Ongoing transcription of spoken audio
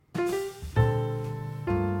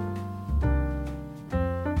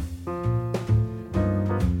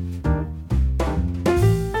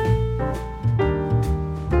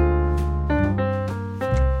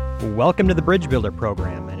Welcome to the Bridge Builder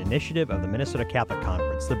program, an initiative of the Minnesota Catholic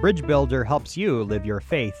Conference. The Bridge Builder helps you live your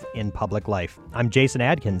faith in public life. I'm Jason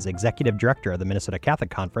Adkins, Executive Director of the Minnesota Catholic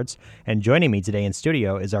Conference, and joining me today in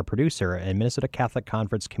studio is our producer and Minnesota Catholic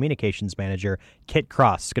Conference Communications Manager, Kit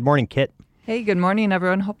Cross. Good morning, Kit. Hey, good morning,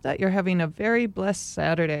 everyone. Hope that you're having a very blessed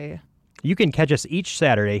Saturday. You can catch us each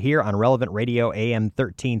Saturday here on Relevant Radio AM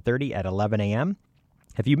 1330 at 11 a.m.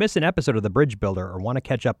 If you miss an episode of The Bridge Builder or want to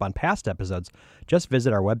catch up on past episodes, just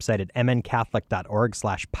visit our website at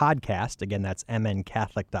mncatholic.org/podcast. Again, that's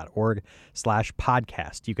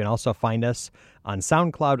mncatholic.org/podcast. You can also find us on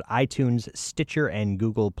SoundCloud, iTunes, Stitcher, and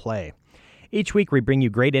Google Play. Each week, we bring you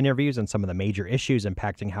great interviews on some of the major issues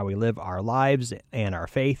impacting how we live our lives and our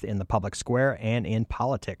faith in the public square and in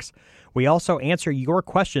politics. We also answer your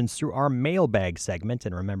questions through our mailbag segment.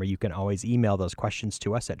 And remember, you can always email those questions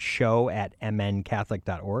to us at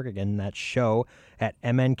show@mncatholic.org. Again, that's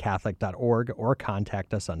show@mncatholic.org, or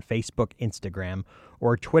contact us on Facebook, Instagram,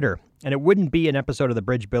 or Twitter. And it wouldn't be an episode of The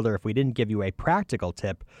Bridge Builder if we didn't give you a practical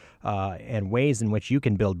tip and ways in which you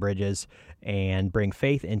can build bridges and bring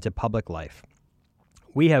faith into public life.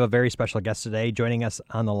 We have a very special guest today. Joining us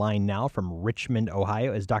on the line now from Richmond,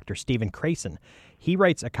 Ohio, is Dr. Stephen Crayson. He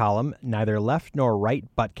writes a column, Neither Left Nor Right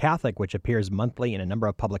But Catholic, which appears monthly in a number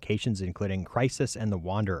of publications, including Crisis and The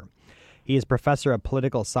Wanderer. He is professor of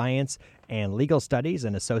political science and legal studies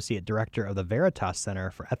and associate director of the Veritas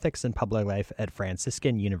Center for Ethics and Public Life at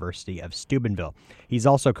Franciscan University of Steubenville. He's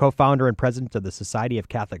also co-founder and president of the Society of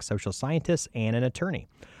Catholic Social Scientists and an attorney.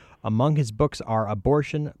 Among his books are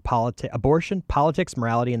Abortion, Politics,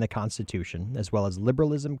 Morality, and the Constitution, as well as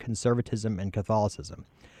Liberalism, Conservatism, and Catholicism.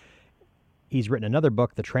 He's written another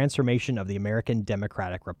book, The Transformation of the American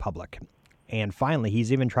Democratic Republic. And finally,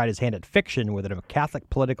 he's even tried his hand at fiction with a Catholic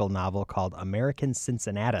political novel called American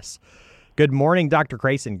Cincinnatus. Good morning, Dr.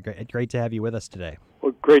 Crayson. Great to have you with us today.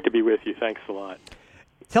 Well, great to be with you. Thanks a lot.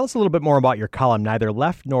 Tell us a little bit more about your column, Neither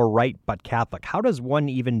Left Nor Right But Catholic. How does one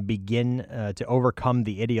even begin to overcome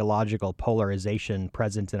the ideological polarization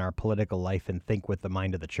present in our political life and think with the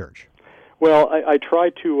mind of the Church? Well, I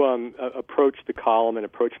try to approach the column and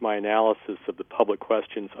approach my analysis of the public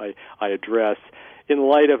questions I address in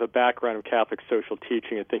light of a background of Catholic social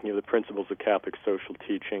teaching and thinking of the principles of Catholic social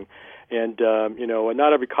teaching. And,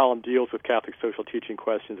 not every column deals with Catholic social teaching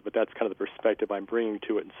questions, but that's kind of the perspective I'm bringing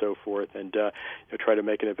to it and so forth, and try to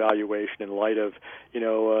make an evaluation in light of,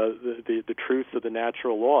 the truths of the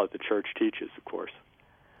natural law that the Church teaches, of course.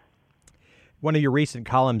 One of your recent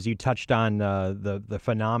columns, you touched on the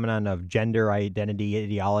phenomenon of gender identity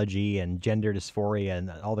ideology and gender dysphoria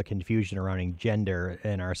and all the confusion around gender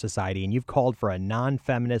in our society. And you've called for a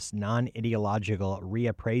non-feminist, non-ideological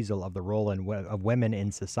reappraisal of the role of women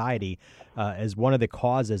in society as one of the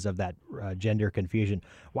causes of that gender confusion.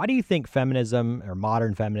 Why do you think feminism or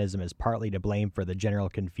modern feminism is partly to blame for the general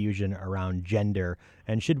confusion around gender?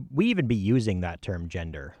 And should we even be using that term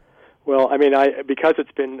gender? Well, because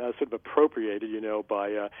it's been sort of appropriated,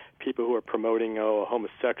 by people who are promoting a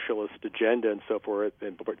homosexualist agenda and so forth,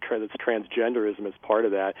 and transgenderism as part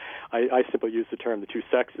of that, I simply use the term the two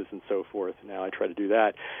sexes and so forth. Now I try to do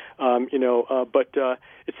that. But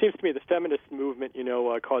it seems to me the feminist movement,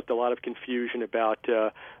 caused a lot of confusion about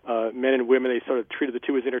men and women. They sort of treated the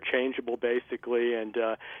two as interchangeable, basically, and,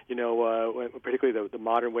 particularly the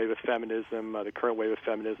modern wave of feminism, the current wave of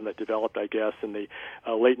feminism that developed, I guess, in the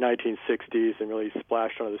late 1960s and really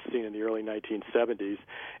splashed onto the scene in the early 1970s.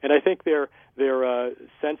 And I think their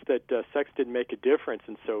sense that sex didn't make a difference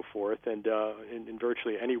and so forth, and in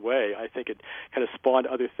virtually any way, I think it kind of spawned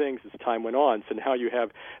other things as time went on. So now you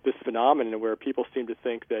have this phenomenon where people seem to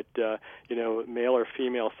think that male or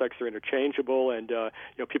female sex are interchangeable, and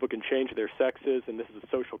people can change their sexes, and this is a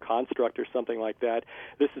social construct or something like that.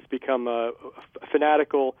 This has become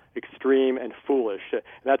fanatical, extreme, and foolish.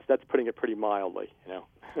 That's putting it pretty mildly,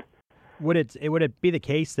 Would it be the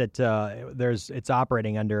case that it's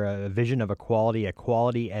operating under a vision of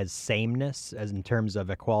equality as sameness, as in terms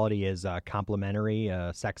of equality as complementary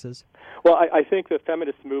sexes? Well, I think the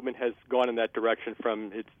feminist movement has gone in that direction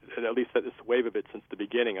from at least this wave of it since the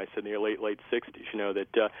beginning. I said in the late 60s.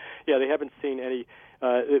 That they haven't seen any.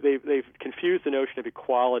 They've confused the notion of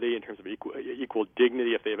equality in terms of equal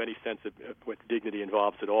dignity, if they have any sense of what dignity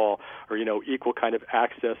involves at all, or equal kind of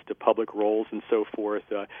access to public roles and so forth.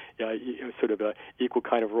 sort of a equal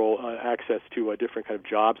kind of role, access to different kind of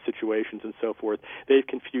job situations and so forth. They've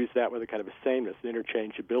confused that with a kind of a sameness, an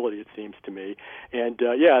interchangeability, it seems to me. And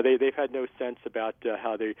they've had no sense about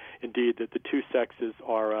how indeed that the two sexes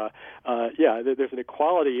are, there's an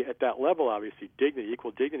equality at that level, obviously, dignity,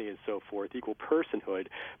 equal dignity and so forth, equal personhood,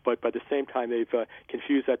 but by the same time they've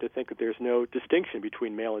confused that to think that there's no distinction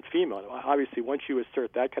between male and female. Obviously, once you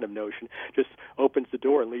assert that kind of notion, just opens the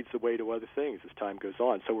door and leads the way to other things as time goes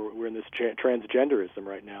on. So we're in this transgenderism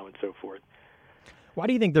right now and so forth. Why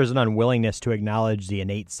do you think there's an unwillingness to acknowledge the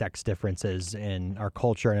innate sex differences in our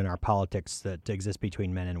culture and in our politics that exist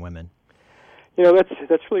between men and women?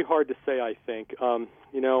 That's really hard to say, I think.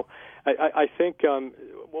 I think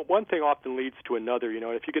one thing often leads to another.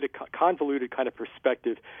 If you get a convoluted kind of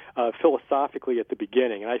perspective philosophically at the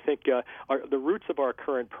beginning, and I think the roots of our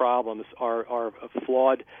current problems are a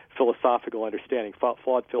flawed philosophical understanding,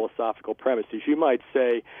 flawed philosophical premises. You might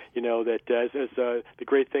say, that as the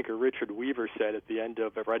great thinker Richard Weaver said at the end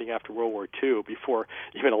of writing after World War II, before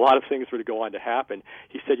even a lot of things were to go on to happen,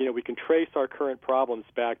 he said, we can trace our current problems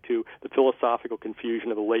back to the philosophical confusion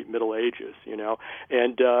of the late Middle Ages,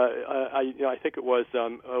 and I think it was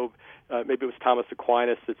maybe it was Thomas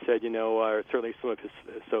Aquinas that said, certainly some of his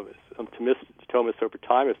Thomists over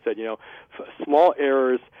time have said, small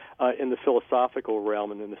errors in the philosophical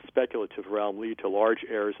realm and in the speculative realm lead to large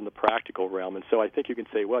errors in the practical realm. And so I think you can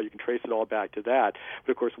say, well, you can trace it all back to that.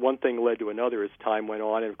 But of course, one thing led to another as time went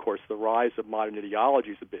on, and of course, the rise of modern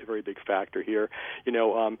ideology is a very big factor here.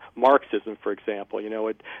 Marxism, for example,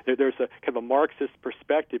 there's a kind of a Marxist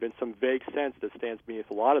perspective in some vague sense that stands beneath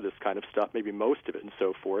a lot of this kind of stuff, maybe most of it, and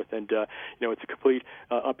so forth. And it's a complete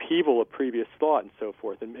upheaval of previous thought and so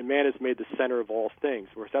forth. And man is made the center of all things.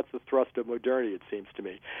 Whereas that's the thrust of modernity, it seems to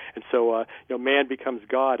me. And so, man becomes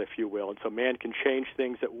God, if you will. And so man can change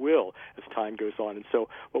things at will as time goes on. And so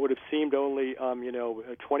what would have seemed only,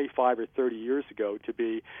 25 or 30 years ago to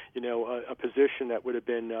be, a position that would have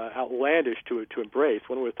been outlandish to embrace,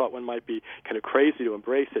 one would have thought one might be kind of crazy to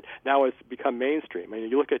embrace it, now has become mainstream. I mean,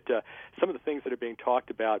 you look at some of the things that are being talked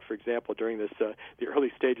about, for example, during the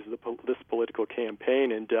early stages of this political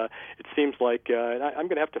campaign, and it seems like, and I'm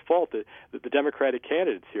going to have to fault the Democratic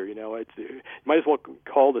candidates here. You might as well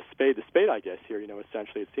call the spade, I guess, here,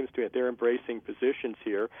 essentially. It seems to me that they're embracing positions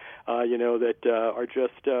here, that are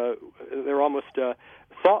just, they're almost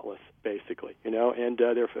thoughtless, basically, and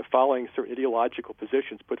they're following certain ideological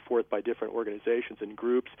positions put forth by different organizations and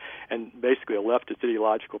groups, and basically a leftist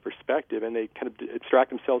ideological perspective, and they kind of abstract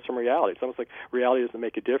themselves from reality. It's almost like reality doesn't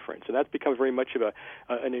make a difference, and that's become very much of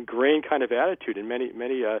an ingrained kind of attitude in many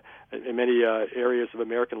areas of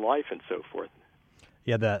American life and so forth.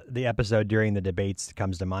 Yeah, the episode during the debates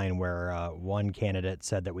comes to mind where one candidate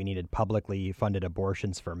said that we needed publicly funded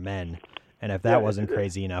abortions for men. And if that wasn't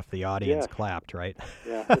crazy enough, the audience clapped, right?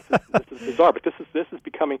 Yeah, this is bizarre, but this is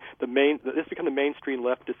becoming the mainstream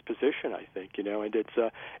leftist position, I think, and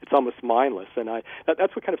it's almost mindless, and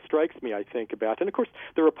that's what kind of strikes me, I think, about. And of course,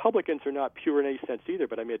 the Republicans are not pure in any sense either,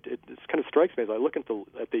 but I mean, it kind of strikes me as I look at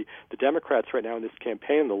the Democrats right now in this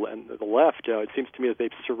campaign, the left. It seems to me that they've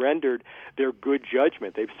surrendered their good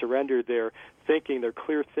judgment, they've surrendered their thinking, their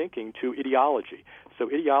clear thinking, to ideology. So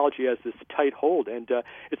ideology has this tight hold, and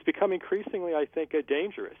it's become increasingly, I think,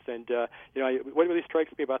 dangerous. And what really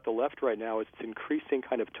strikes me about the left right now is its increasing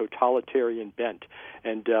kind of totalitarian bent.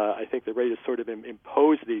 And I think they're ready to sort of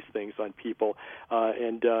impose these things on people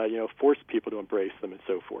and force people to embrace them and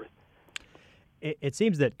so forth. It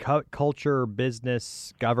seems that culture,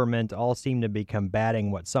 business, government all seem to be combating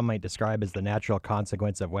what some might describe as the natural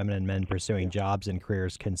consequence of women and men pursuing jobs and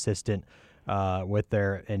careers consistent with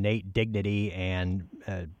their innate dignity and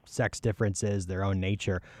sex differences, their own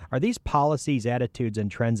nature. Are these policies, attitudes,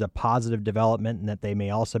 and trends a positive development, and that they may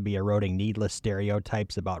also be eroding needless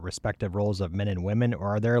stereotypes about respective roles of men and women,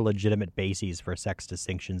 or are there legitimate bases for sex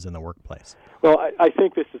distinctions in the workplace? Well, I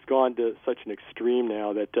think this has gone to such an extreme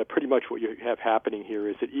now that pretty much what you have happening here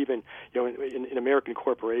is that even in American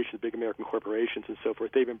corporations, big American corporations and so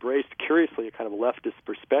forth, they've embraced curiously a kind of leftist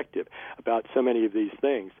perspective about so many of these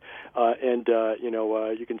things, and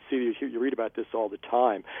you can see, you read about this all the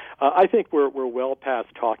time. I think we're well past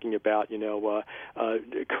talking about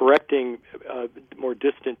correcting more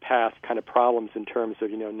distant past kind of problems in terms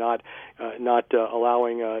of not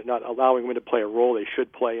allowing women to play a role they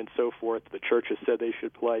should play and so forth. The church has said they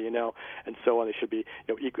should play, and so on. They should be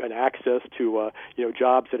an access to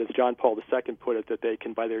jobs that, as John Paul II put it, that they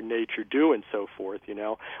can by their nature do and so forth.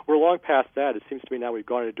 We're long past that. It seems to me now we've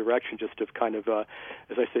gone in a direction just of kind of,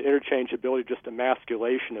 as I say, interchangeability capability, just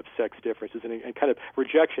emasculation of sex differences, and kind of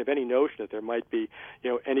rejection of any notion that there might be,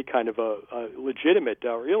 any kind of a legitimate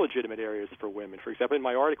or illegitimate areas for women. For example, in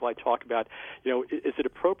my article, I talk about, is it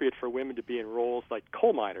appropriate for women to be in roles like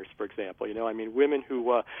coal miners, for example? Women who,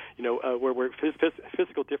 where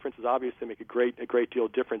physical differences obviously make a great deal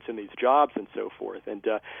of difference in these jobs and so forth. And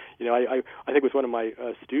I think it was one of my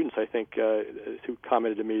students, I think, who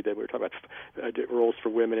commented to me that we were talking about roles for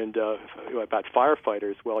women and about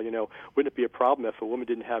firefighters. Well, wouldn't it be a problem if a woman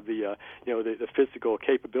didn't have the physical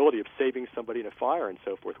capability of saving somebody in a fire and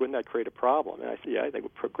so forth? Wouldn't that create a problem? And I said, yeah, I think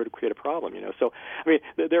it would create a problem. So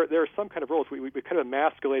there are some kind of roles we kind of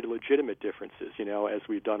emasculated legitimate differences, as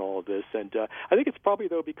we've done all of this. And I think it's probably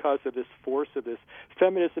though because of this force of this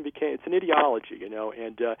feminism it's an ideology,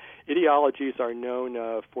 and ideologies are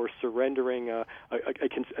known for surrendering a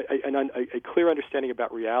clear understanding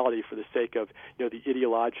about reality for the sake of the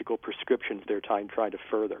ideological prescriptions they're trying to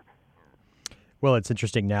further. Well, it's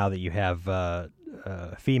interesting now that you have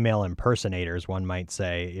female impersonators, one might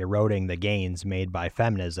say, eroding the gains made by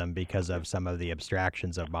feminism because of some of the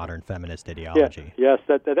abstractions of modern feminist ideology. Yes,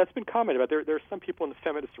 that's been commented about. There are some people in the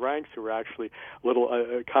feminist ranks who are actually a little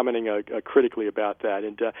commenting critically about that.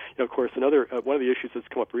 And of course, another one of the issues that's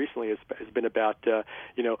come up recently has been about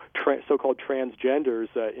so-called transgenders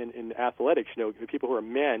in athletics. People who are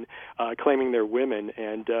men claiming they're women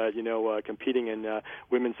and competing in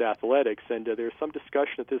women's athletics. And there's some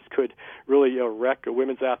discussion that this could really wreck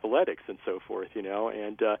women's athletics and so forth,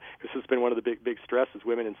 and this has been one of the big stresses,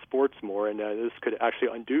 women in sports more, and this could actually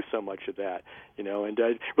undo so much of that, and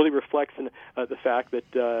it really reflects in the fact that,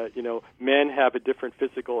 men have a different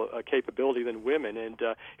physical capability than women, and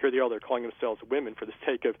here they are, they're calling themselves women for the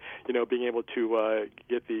sake of, being able to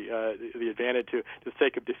get the advantage to the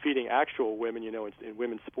sake of defeating actual women, in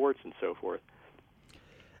women's sports and so forth.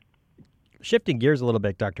 Shifting gears a little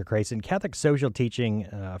bit, Dr. Crayson, Catholic social teaching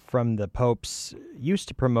from the popes used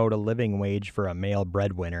to promote a living wage for a male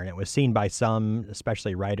breadwinner, and it was seen by some,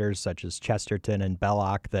 especially writers such as Chesterton and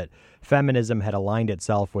Belloc, that feminism had aligned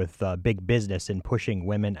itself with big business in pushing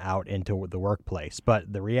women out into the workplace.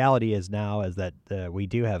 But the reality is now is that we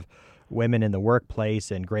do have women in the workplace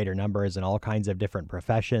in greater numbers in all kinds of different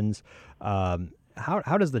professions.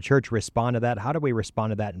 How does the church respond to that? How do we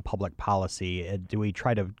respond to that in public policy? Do we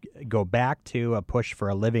try to go back to a push for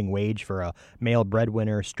a living wage for a male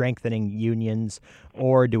breadwinner, strengthening unions,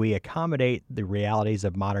 or do we accommodate the realities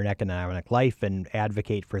of modern economic life and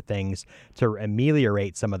advocate for things to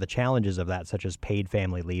ameliorate some of the challenges of that, such as paid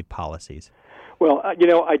family leave policies? Well, I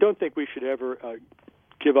don't think we should ever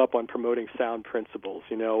give up on promoting sound principles.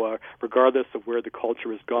 Regardless of where the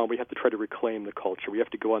culture has gone, we have to try to reclaim the culture. We have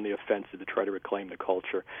to go on the offensive to try to reclaim the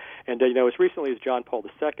culture. And, as recently as John Paul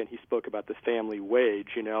II, he spoke about the family wage,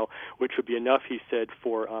 which would be enough, he said,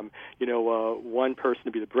 for, one person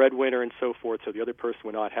to be the breadwinner and so forth, so the other person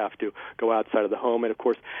would not have to go outside of the home. And, of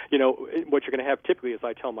course, what you're going to have typically, as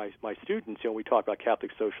I tell my students, we talk about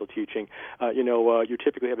Catholic social teaching, you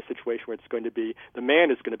typically have a situation where it's going to be, the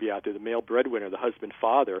man is going to be out there, the male breadwinner, the husband,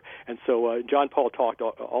 father. And so John Paul talked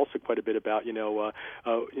also quite a bit about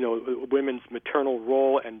women's maternal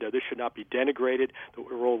role, and this should not be denigrated. The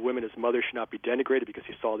role of women as mothers should not be denigrated because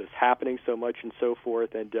he saw this happening so much and so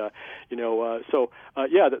forth. And the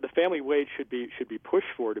family wage should be pushed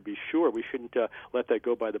for, to be sure. We shouldn't let that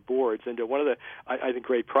go by the boards. And one of the I think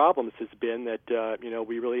great problems has been that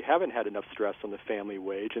we really haven't had enough stress on the family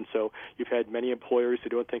wage, and so you've had many employers who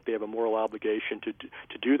don't think they have a moral obligation to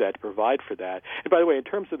do that, to provide for that. And by the way, in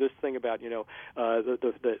terms of this thing about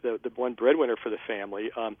the one breadwinner for the family,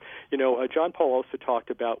 John Paul also talked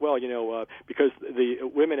about because the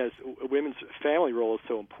women's family role is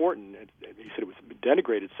so important, and he said it was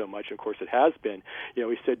denigrated so much. Of course, it has been. He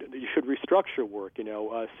said you should restructure work,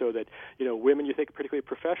 so that women. You think particularly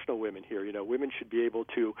professional women here. Women should be able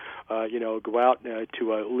to go out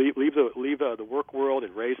to leave the work world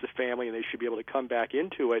and raise a family, and they should be able to come back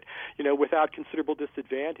into it, without considerable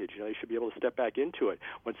disadvantage. They should be able to step back into it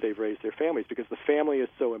once they've raised their families, because the family is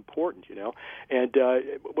so important, And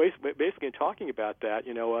basically, in talking about that,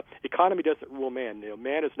 economy doesn't rule man.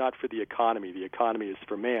 Man is not for the economy. The economy is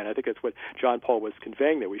for man. I think that's what John Paul was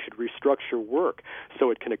conveying, that we should restructure work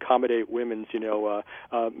so it can accommodate women's,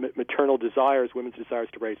 maternal desires, women's desires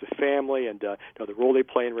to raise a family, and the role they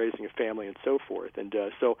play in raising a family, and so forth. And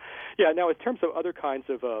now in terms of other kinds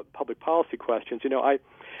of public policy questions,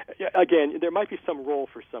 again, there might be some role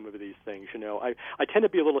for some of these things. I I tend to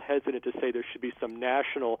be a little hesitant to say there should be some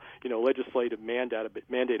national, legislative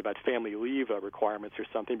mandate about family leave requirements or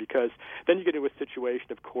something, because then you get into a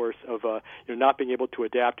situation, of course, of not being able to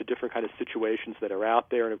adapt to different kind of situations that are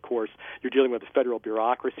out there, and of course you're dealing with the federal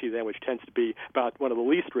bureaucracy then, which tends to be about one of the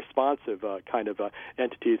least responsive kind of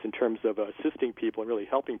entities in terms of assisting people and really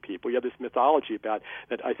helping people. You have this mythology about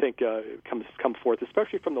that I think come forth,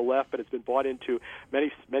 especially from the left, but it's been bought into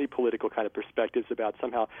many political kind of perspectives about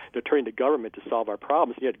somehow they're turning to government to solve our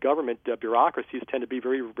problems. And yet government bureaucracies tend to be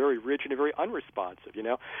very, very rigid and very unresponsive.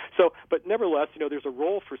 So, but nevertheless, there's a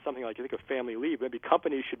role for something like, I think, a family leave. Maybe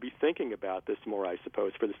companies should be thinking about this more, I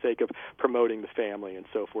suppose, for the sake of promoting the family and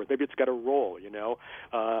so forth. Maybe it's got a role.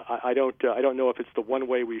 I don't know if it's the one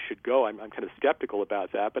way we should go. I'm kind of skeptical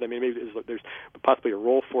about that, but I mean, maybe there's possibly a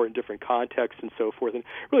role for it in different contexts and so forth. And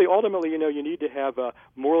really, ultimately, you need to have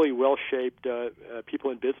morally well-shaped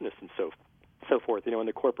people in business and so forth, in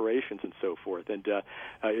the corporations and so forth. And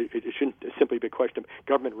it shouldn't simply be a question of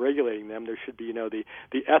government regulating them. There should be,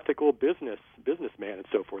 the ethical businessman and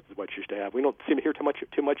so forth is what you should have. We don't seem to hear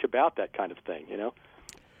too much about that kind of thing,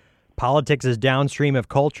 Politics is downstream of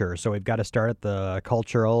culture, so we've got to start at the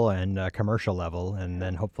cultural and commercial level, and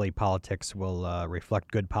then hopefully politics will reflect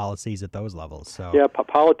good policies at those levels. So yeah,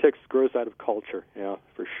 politics grows out of culture,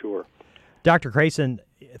 for sure. Dr. Crayson,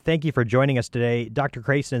 thank you for joining us today. Dr.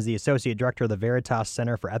 Crayson is the Associate Director of the Veritas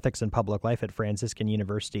Center for Ethics and Public Life at Franciscan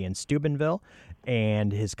University in Steubenville,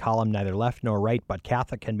 and his column, Neither Left Nor Right But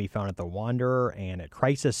Catholic, can be found at The Wanderer and at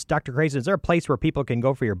Crisis. Dr. Crayson, is there a place where people can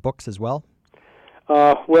go for your books as well?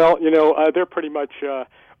 They're pretty much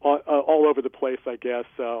all over the place, I guess,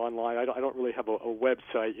 online. I don't really have a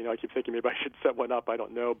website. I keep thinking maybe I should set one up. I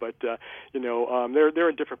don't know, but they're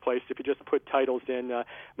in different places. If you just put titles in,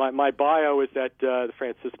 my bio is at the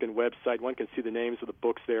Franciscan website. One can see the names of the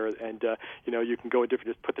books there, and you can go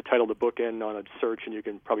just put the title of the book in on a search, and you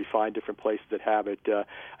can probably find different places that have it. I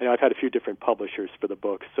know I've had a few different publishers for the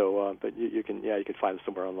book, so but you can find them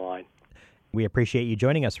somewhere online. We appreciate you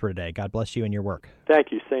joining us for today. God bless you and your work.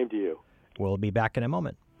 Thank you. Same to you. We'll be back in a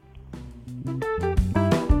moment.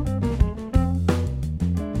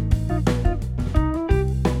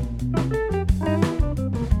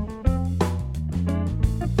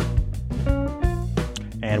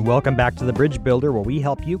 And welcome back to The Bridge Builder, where we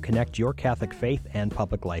help you connect your Catholic faith and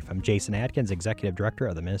public life. I'm Jason Atkins, Executive Director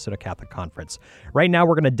of the Minnesota Catholic Conference. Right now,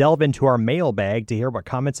 we're going to delve into our mailbag to hear what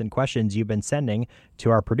comments and questions you've been sending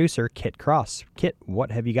to our producer, Kit Cross. Kit, what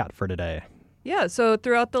have you got for today? Yeah, so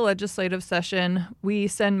throughout the legislative session, we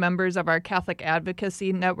send members of our Catholic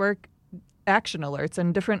Advocacy Network action alerts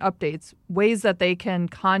and different updates, ways that they can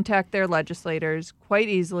contact their legislators quite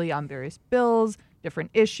easily on various bills,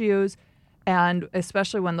 different issues, and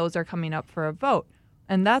especially when those are coming up for a vote.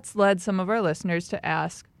 And that's led some of our listeners to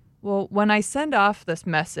ask, well, when I send off this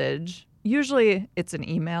message, usually it's an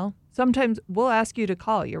email. Sometimes we'll ask you to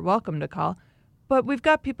call. You're welcome to call. But we've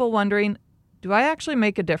got people wondering, do I actually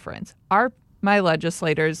make a difference? Are my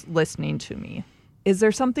legislators listening to me? Is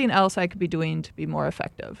there something else I could be doing to be more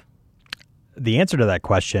effective? The answer to that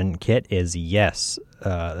question, Kit, is yes.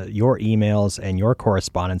 Your emails and your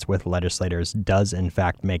correspondence with legislators does, in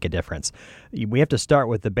fact, make a difference. We have to start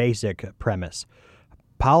with the basic premise.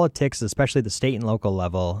 Politics, especially the state and local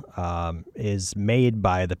level, is made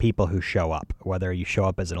by the people who show up, whether you show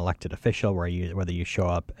up as an elected official, whether you show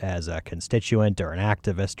up as a constituent or an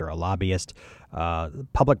activist or a lobbyist.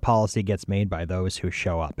 Public policy gets made by those who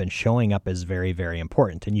show up, and showing up is very, very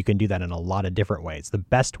important, and you can do that in a lot of different ways. The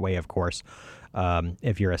best way, of course,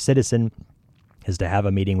 if you're a citizen, is to have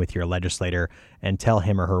a meeting with your legislator and tell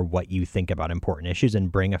him or her what you think about important issues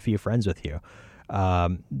and bring a few friends with you.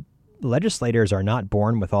 Legislators are not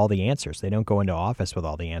born with all the answers. They don't go into office with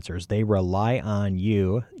all the answers. They rely on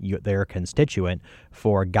you, their constituent,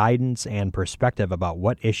 for guidance and perspective about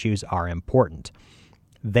what issues are important.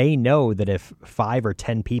 They know that if 5 or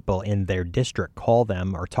 10 people in their district call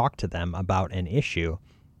them or talk to them about an issue,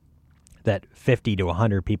 that 50 to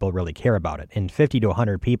 100 people really care about it. And 50 to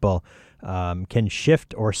 100 people can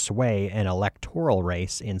shift or sway an electoral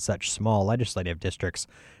race in such small legislative districts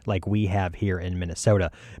like we have here in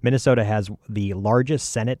Minnesota. Minnesota has the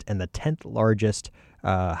largest Senate and the 10th largest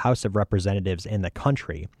House of Representatives in the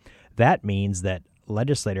country. That means that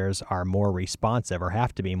legislators are more responsive, or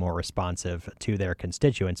have to be more responsive, to their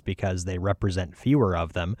constituents because they represent fewer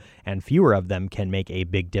of them, and fewer of them can make a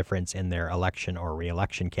big difference in their election or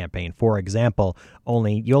re-election campaign. For example,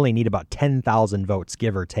 you only need about 10,000 votes,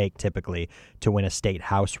 give or take, typically, to win a state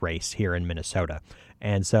house race here in Minnesota.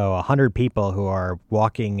 And so 100 people who are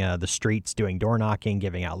walking the streets, doing door knocking,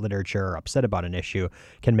 giving out literature, or upset about an issue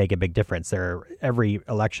can make a big difference. Every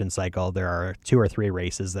election cycle, there are 2 or 3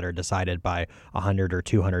 races that are decided by 100 or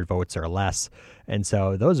 200 votes or less. And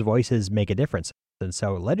so those voices make a difference. And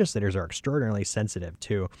so legislators are extraordinarily sensitive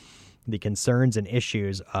to the concerns and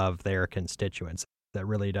issues of their constituents. That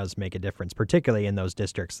really does make a difference, particularly in those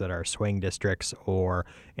districts that are swing districts or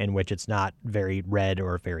in which it's not very red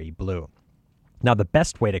or very blue. Now, the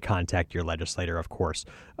best way to contact your legislator, of course,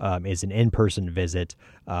 is an in-person visit.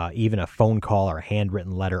 Even a phone call or a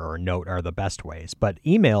handwritten letter or note are the best ways. But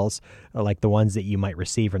emails, like the ones that you might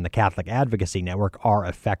receive from the Catholic Advocacy Network, are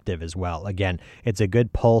effective as well. Again, it's a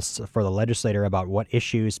good pulse for the legislator about what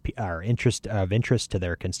issues are of interest to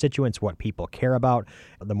their constituents, what people care about.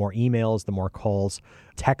 The more emails, the more calls,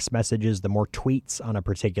 text messages, the more tweets on a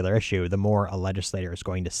particular issue, the more a legislator is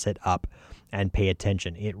going to sit up and pay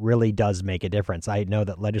attention. It really does make a difference. I know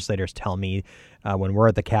that legislators tell me when we're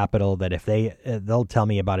at the Capitol that if they'll tell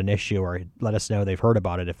me about an issue or let us know they've heard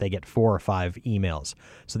about it if they get 4 or 5 emails.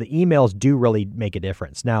 So the emails do really make a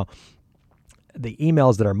difference. Now, the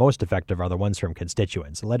emails that are most effective are the ones from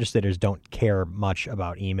constituents. Legislators don't care much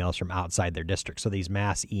about emails from outside their district. So these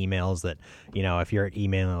mass emails that, if you're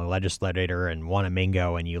emailing a legislator in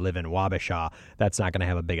Wanamingo and you live in Wabasha, that's not going to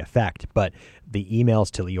have a big effect. But the emails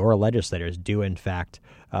to your legislators do, in fact,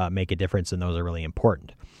 make a difference, and those are really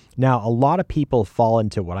important. Now, a lot of people fall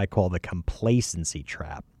into what I call the complacency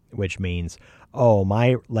trap, which means,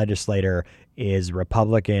 my legislator is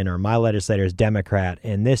Republican or my legislator is Democrat,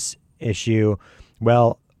 and this issue,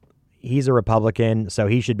 well, he's a Republican, so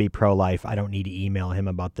he should be pro-life. I don't need to email him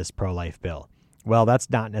about this pro-life bill. Well, that's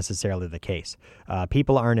not necessarily the case.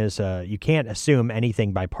 People aren't you can't assume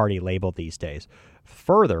anything by party label these days.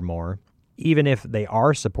 Furthermore, even if they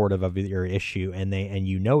are supportive of your issue and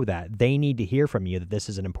that, they need to hear from you that this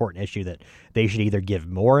is an important issue that they should either give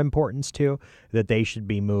more importance to, that they should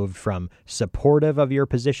be moved from supportive of your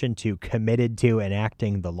position to committed to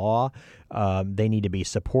enacting the law. They need to be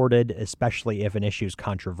supported, especially if an issue is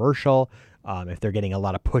controversial. If they're getting a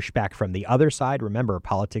lot of pushback from the other side. Remember,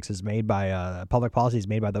 politics is made by public policy is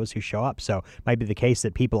made by those who show up. So it might be the case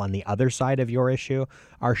that people on the other side of your issue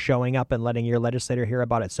are showing up and letting your legislator hear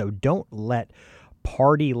about it. So don't let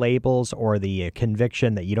party labels or the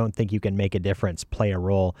conviction that you don't think you can make a difference play a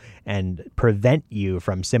role and prevent you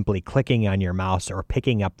from simply clicking on your mouse or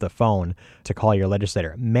picking up the phone to call your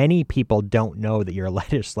legislator. Many people don't know that your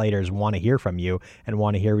legislators want to hear from you and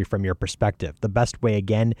want to hear from your perspective. The best way,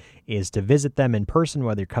 again, is to visit them in person,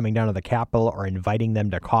 whether you're coming down to the Capitol or inviting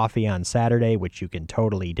them to coffee on Saturday, which you can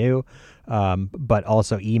totally do. But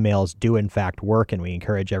also emails do in fact work, and we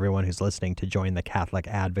encourage everyone who's listening to join the Catholic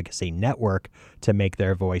Advocacy Network to make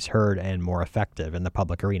their voice heard and more effective in the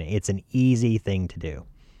public arena. It's an easy thing to do.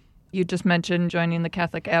 You just mentioned joining the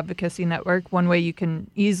Catholic Advocacy Network. One way you can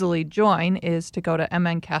easily join is to go to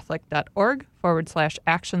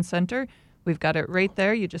mncatholic.org/Action Center. We've got it right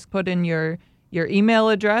there. You just put in your email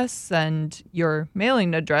address and your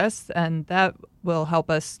mailing address, and that will help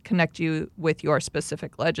us connect you with your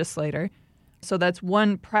specific legislator. So that's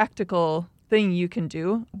one practical thing you can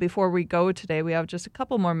do. Before we go today, we have just a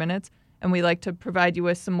couple more minutes, and we like to provide you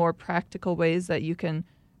with some more practical ways that you can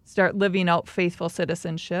start living out faithful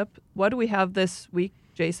citizenship. What do we have this week,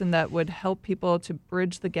 Jason, that would help people to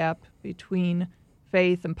bridge the gap between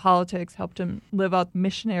faith and politics, help them live out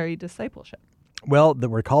missionary discipleship? Well,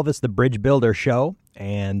 we call this the Bridge Builder Show,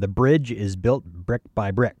 and the bridge is built brick by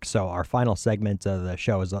brick. So our final segment of the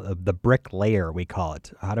show is the brick layer, we call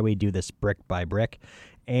it. How do we do this brick by brick?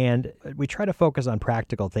 And we try to focus on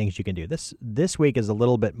practical things you can do. This week is a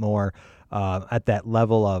little bit more at that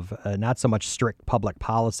level of not so much strict public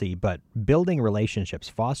policy, but building relationships,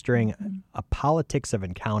 fostering a politics of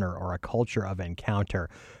encounter or a culture of encounter.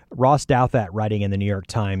 Ross Douthat, writing in the New York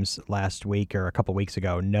Times last week or a couple weeks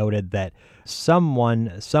ago, noted that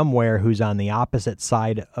someone somewhere who's on the opposite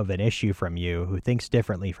side of an issue from you, who thinks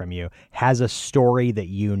differently from you, has a story that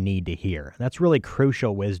you need to hear. That's really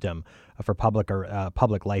crucial wisdom for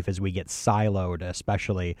public life as we get siloed,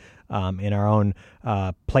 especially in our own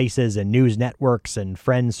places and news networks and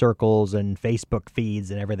friend circles and Facebook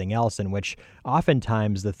feeds and everything else, in which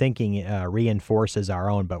oftentimes the thinking reinforces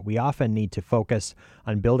our own. But we often need to focus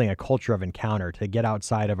on building a culture of encounter to get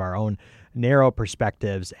outside of our own narrow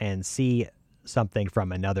perspectives and see something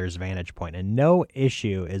from another's vantage point. And no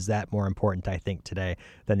issue is that more important, I think, today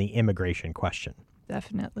than the immigration question.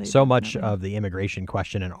 Definitely. So much of the immigration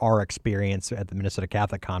question and our experience at the Minnesota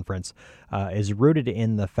Catholic Conference is rooted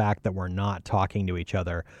in the fact that we're not talking to each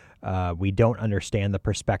other. We don't understand the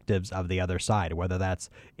perspectives of the other side, whether that's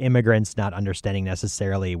immigrants not understanding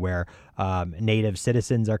necessarily where native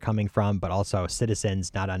citizens are coming from, but also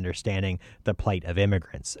citizens not understanding the plight of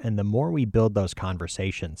immigrants. And the more we build those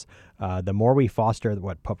conversations, the more we foster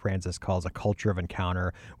what Pope Francis calls a culture of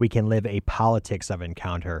encounter, we can live a politics of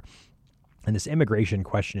encounter. And this immigration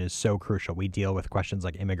question is so crucial. We deal with questions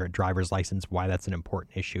like immigrant driver's license, why that's an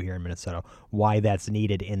important issue here in Minnesota, why that's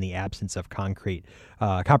needed in the absence of concrete,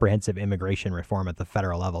 comprehensive immigration reform at the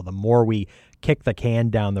federal level. The more we kick the can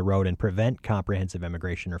down the road and prevent comprehensive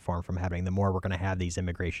immigration reform from happening, the more we're going to have these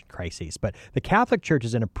immigration crises. But the Catholic Church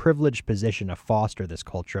is in a privileged position to foster this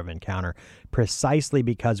culture of encounter precisely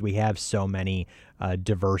because we have so many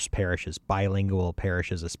diverse parishes, bilingual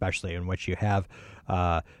parishes especially, in which you have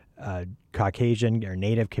Caucasian or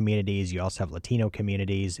Native communities. You also have Latino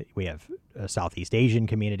communities. We have Southeast Asian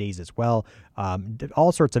communities as well.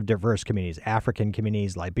 All sorts of diverse communities, African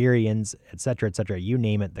communities, Liberians, et cetera, you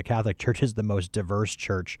name it. The Catholic Church is the most diverse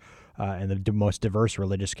church and the most diverse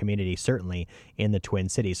religious community, certainly in the Twin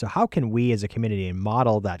Cities. So how can we as a community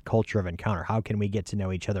model that culture of encounter? How can we get to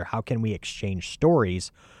know each other? How can we exchange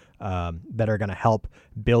stories that are going to help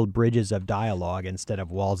build bridges of dialogue instead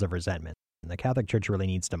of walls of resentment? And the Catholic Church really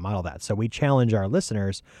needs to model that. So we challenge our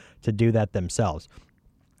listeners to do that themselves.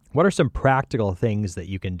 What are some practical things that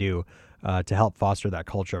you can do to help foster that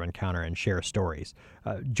culture of encounter and share stories?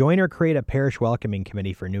 Join or create a parish welcoming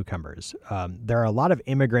committee for newcomers. There are a lot of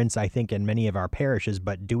immigrants, I think, in many of our parishes,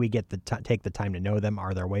 but do we get take the time to know them?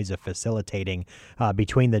 Are there ways of facilitating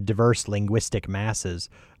between the diverse linguistic masses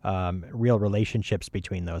real relationships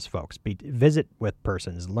between those folks? Visit with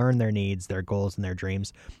persons, learn their needs, their goals, and their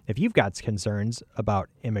dreams. If you've got concerns about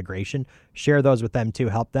immigration, share those with them too.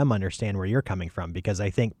 Help them understand where you're coming from, because I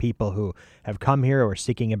think people who have come here or are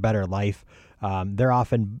seeking a better life, they're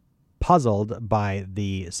often puzzled by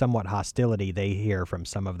the somewhat hostility they hear from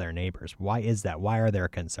some of their neighbors. Why is that? Why are there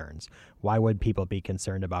concerns? Why would people be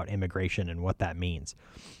concerned about immigration and what that means?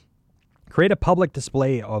 Create a public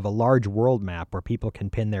display of a large world map where people can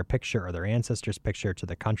pin their picture or their ancestors' picture to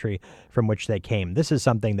the country from which they came. This is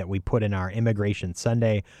something that we put in our Immigration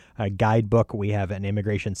Sunday guidebook. We have an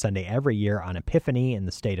Immigration Sunday every year on Epiphany in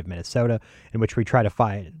the state of Minnesota, in which we try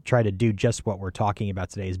to do just what we're talking about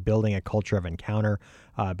today, is building a culture of encounter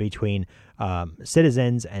between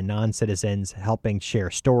citizens and non-citizens, helping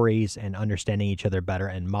share stories and understanding each other better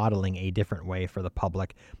and modeling a different way for the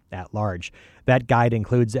public at large. That guide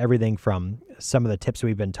includes everything from some of the tips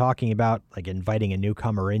we've been talking about, like inviting a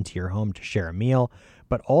newcomer into your home to share a meal,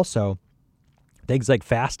 but also things like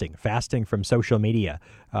fasting from social media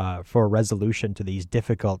for resolution to these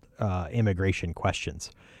difficult immigration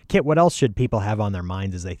questions. Kit, what else should people have on their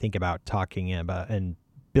minds as they think about talking about and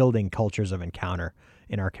building cultures of encounter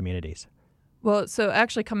in our communities? Well, so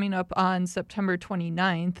actually coming up on September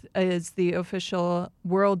 29th is the official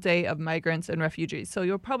World Day of Migrants and Refugees. So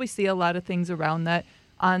you'll probably see a lot of things around that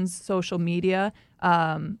on social media.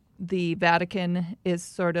 The Vatican is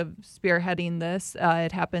sort of spearheading this.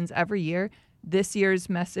 It happens every year. This year's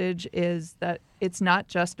message is that it's not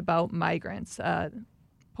just about migrants.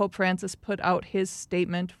 Pope Francis put out his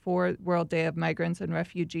statement for World Day of Migrants and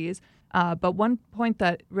Refugees. But one point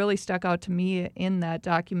that really stuck out to me in that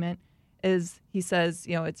document is he says,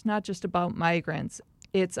 it's not just about migrants.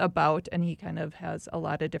 It's about, and he kind of has a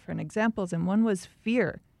lot of different examples, and one was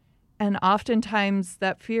fear. And oftentimes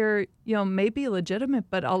that fear, may be legitimate,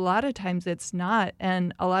 but a lot of times it's not.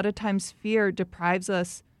 And a lot of times fear deprives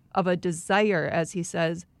us of a desire, as he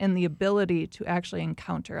says, and the ability to actually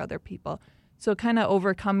encounter other people. So kind of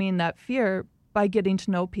overcoming that fear by getting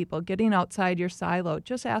to know people, getting outside your silo,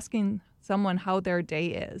 just asking someone how their day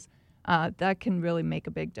is. That can really make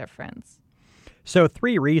a big difference. So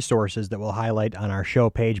 3 resources that we'll highlight on our show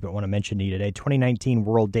page, but want to mention to you today. 2019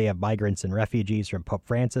 World Day of Migrants and Refugees from Pope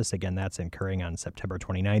Francis. Again, that's occurring on September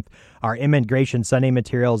 29th. Our Immigration Sunday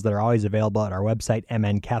materials that are always available at our website,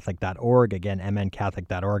 mncatholic.org. Again,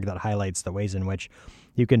 mncatholic.org, that highlights the ways in which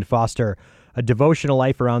you can foster a devotional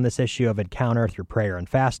life around this issue of encounter through prayer and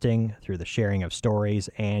fasting, through the sharing of stories,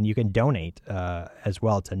 and you can donate as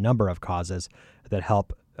well to a number of causes that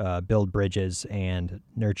help build bridges and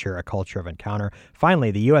nurture a culture of encounter. Finally,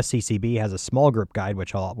 the USCCB has a small group guide,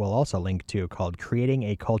 which we'll also link to, called Creating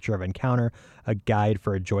a Culture of Encounter, a guide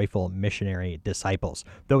for joyful missionary disciples.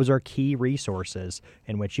 Those are key resources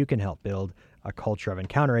in which you can help build a culture of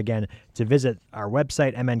encounter. Again, to visit our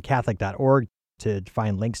website, mncatholic.org, to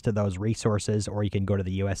find links to those resources, or you can go to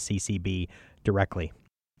the USCCB directly.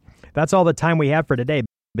 That's all the time we have for today,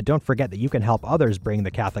 but don't forget that you can help others bring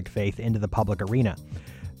the Catholic faith into the public arena.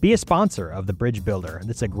 Be a sponsor of The Bridge Builder.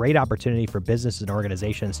 It's a great opportunity for businesses and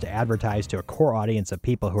organizations to advertise to a core audience of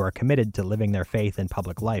people who are committed to living their faith in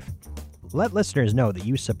public life. Let listeners know that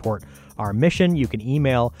you support our mission. You can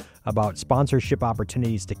email about sponsorship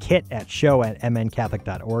opportunities to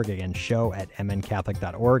kit@show@mncatholic.org. Again,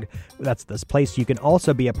 show@mncatholic.org. That's this place. You can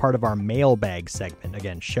also be a part of our mailbag segment.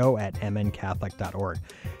 Again, show@mncatholic.org.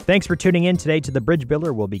 Thanks for tuning in today to The Bridge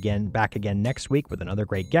Builder. We'll begin back again next week with another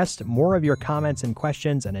great guest, more of your comments and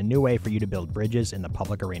questions, and a new way for you to build bridges in the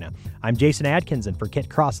public arena. I'm Jason Adkins, and for Kit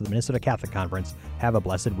Cross of the Minnesota Catholic Conference, have a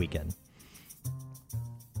blessed weekend.